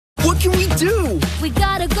can we do? We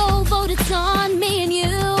gotta go vote, it's on me and you.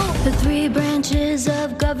 The three branches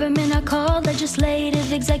of government are called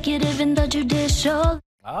legislative, executive, and the judicial.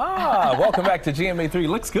 Welcome back to GMA3.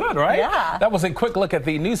 Looks good, right? Yeah. That was a quick look at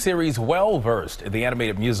the new series, Well Versed. The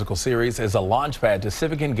animated musical series is a launchpad to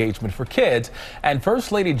civic engagement for kids. And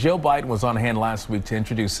First Lady Jill Biden was on hand last week to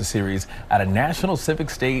introduce the series at a National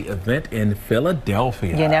Civic Day event in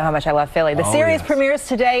Philadelphia. You know how much I love Philly. The series yes. premieres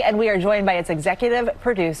today, and we are joined by its executive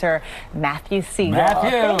producer, Matthew Siegel.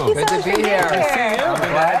 Matthew, Good to be here. I'm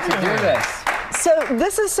Glad to do this. So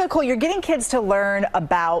this is so cool. You're getting kids to learn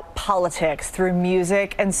about politics through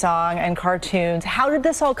music and song and cartoons. How did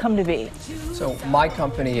this all come to be? So my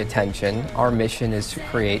company, Attention, our mission is to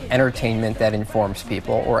create entertainment that informs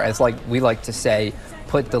people, or as we like to say,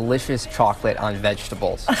 put delicious chocolate on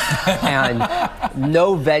vegetables. And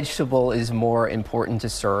no vegetable is more important to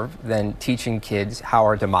serve than teaching kids how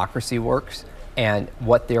our democracy works and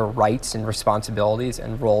what their rights and responsibilities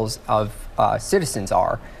and roles of citizens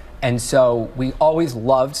are. And so we always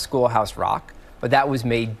loved Schoolhouse Rock, but that was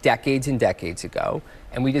made decades and decades ago.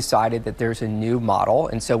 And we decided that there's a new model.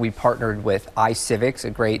 And so we partnered with iCivics,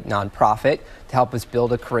 a great nonprofit, to help us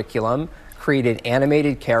build a curriculum, created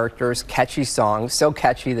animated characters, catchy songs, so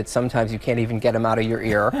catchy that sometimes you can't even get them out of your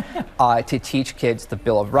ear, to teach kids the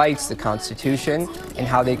Bill of Rights, the Constitution, and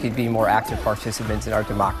how they could be more active participants in our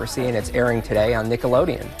democracy. And it's airing today on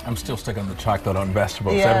Nickelodeon. I'm still sticking the chocolate on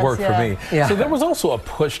vegetables. Yes, that worked for me. Yeah. So there was also a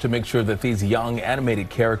push to make sure that these young animated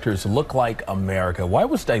characters look like America. Why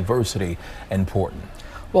was diversity important?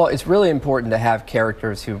 Well, it's really important to have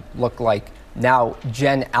characters who look like now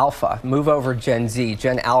Gen Alpha. Move over Gen Z.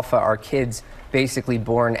 Gen Alpha are kids basically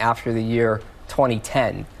born after the year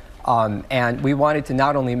 2010. And we wanted to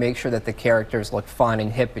not only make sure that the characters look fun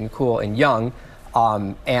and hip and cool and young,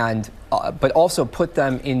 but also put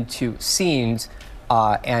them into scenes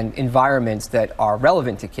and environments that are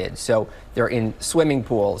relevant to kids. So they're in swimming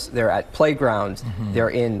pools, they're at playgrounds, they're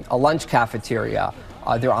in a lunch cafeteria,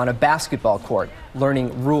 they're on a basketball court,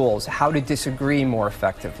 learning rules, how to disagree more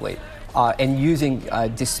effectively. And using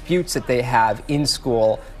disputes that they have in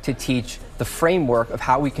school to teach the framework of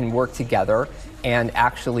how we can work together and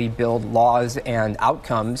actually build laws and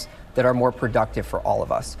outcomes that are more productive for all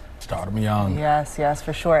of us. Start them young. Yes, yes,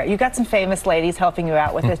 for sure. You got some famous ladies helping you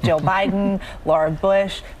out with this. Jill Biden, Laura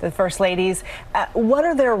Bush, the first ladies. What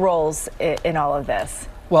are their roles in all of this?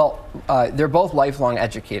 Well, they're both lifelong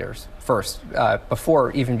educators first,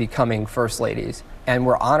 before even becoming first ladies. And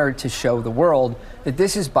we're honored to show the world that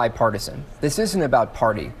this is bipartisan. This isn't about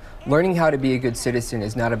party. Learning how to be a good citizen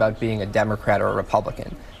is not about being a Democrat or a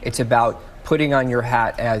Republican. It's about putting on your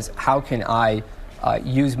hat as how can I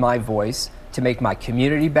use my voice to make my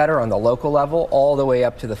community better on the local level all the way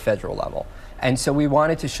up to the federal level. And so we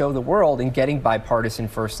wanted to show the world in getting bipartisan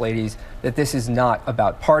first ladies that this is not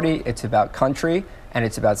about party, it's about country, and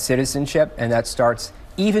it's about citizenship, and that starts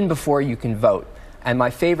even before you can vote. And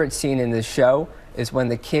my favorite scene in this show is when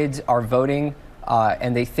the kids are voting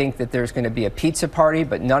and they think that there's going to be a pizza party,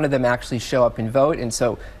 but none of them actually show up and vote, and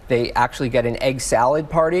so they actually get an egg salad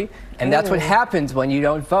party. And that's what happens when you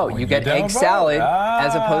don't vote. You get egg salad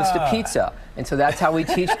as opposed to pizza. And so that's how we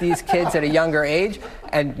teach these kids at a younger age.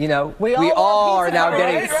 And you know, we all are now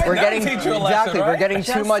getting, we're getting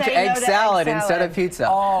too much egg salad instead of pizza.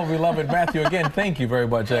 Oh, we love it. Matthew, again, thank you very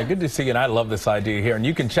much. Good to see you, and I love this idea here. And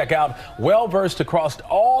you can check out Well Versed across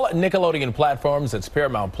all Nickelodeon platforms. It's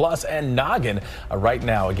Paramount Plus and Noggin right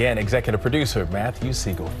now. Again, executive producer Matthew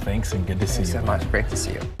Siegel. Thanks, and good to see you. Thanks so much. Great to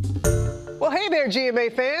see you. Well, hey there,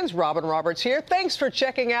 GMA fans. Robin Roberts here. Thanks for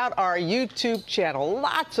checking out our YouTube channel.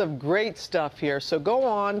 Lots of great stuff here. So go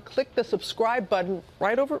on, click the subscribe button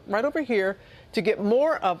right over here to get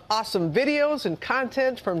more of awesome videos and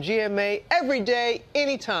content from GMA every day,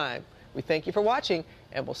 anytime. We thank you for watching,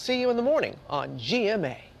 and we'll see you in the morning on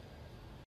GMA.